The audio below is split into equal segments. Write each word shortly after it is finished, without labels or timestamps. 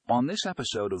On this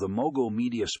episode of the Mogul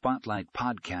Media Spotlight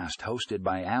podcast hosted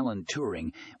by Alan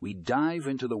Turing, we dive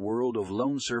into the world of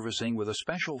loan servicing with a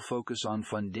special focus on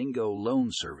Fundingo loan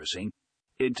servicing.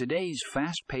 In today's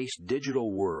fast-paced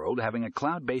digital world, having a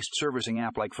cloud-based servicing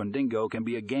app like Fundingo can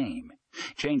be a game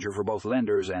changer for both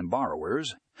lenders and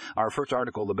borrowers. Our first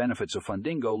article, The Benefits of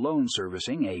Fundingo Loan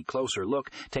Servicing, a closer look,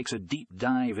 takes a deep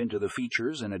dive into the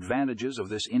features and advantages of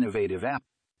this innovative app.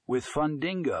 With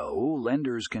Fundingo,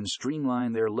 lenders can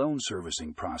streamline their loan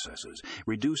servicing processes,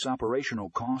 reduce operational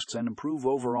costs, and improve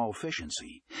overall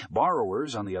efficiency.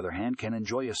 Borrowers, on the other hand, can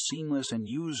enjoy a seamless and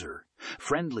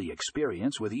user-friendly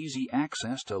experience with easy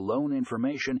access to loan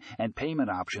information and payment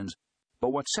options.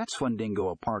 But what sets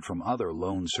Fundingo apart from other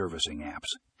loan servicing apps?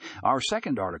 Our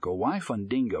second article, Why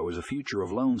Fundingo is a Future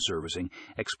of Loan Servicing,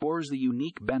 explores the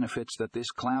unique benefits that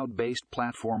this cloud-based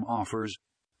platform offers.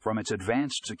 From its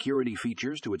advanced security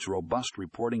features to its robust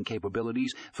reporting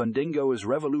capabilities, Fundingo is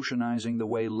revolutionizing the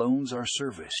way loans are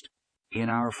serviced. In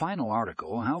our final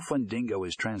article, How Fundingo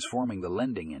is Transforming the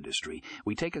Lending Industry,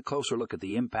 we take a closer look at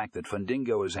the impact that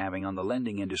Fundingo is having on the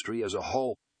lending industry as a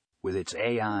whole. With its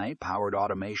AI-powered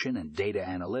automation and data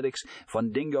analytics,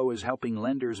 Fundingo is helping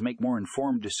lenders make more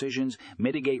informed decisions,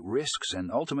 mitigate risks, and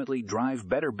ultimately drive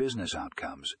better business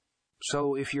outcomes.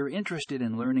 So, if you're interested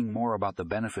in learning more about the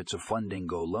benefits of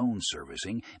Fundingo loan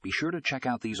servicing, be sure to check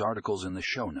out these articles in the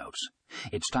show notes.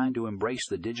 It's time to embrace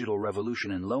the digital revolution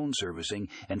in loan servicing,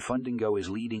 and Fundingo is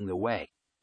leading the way.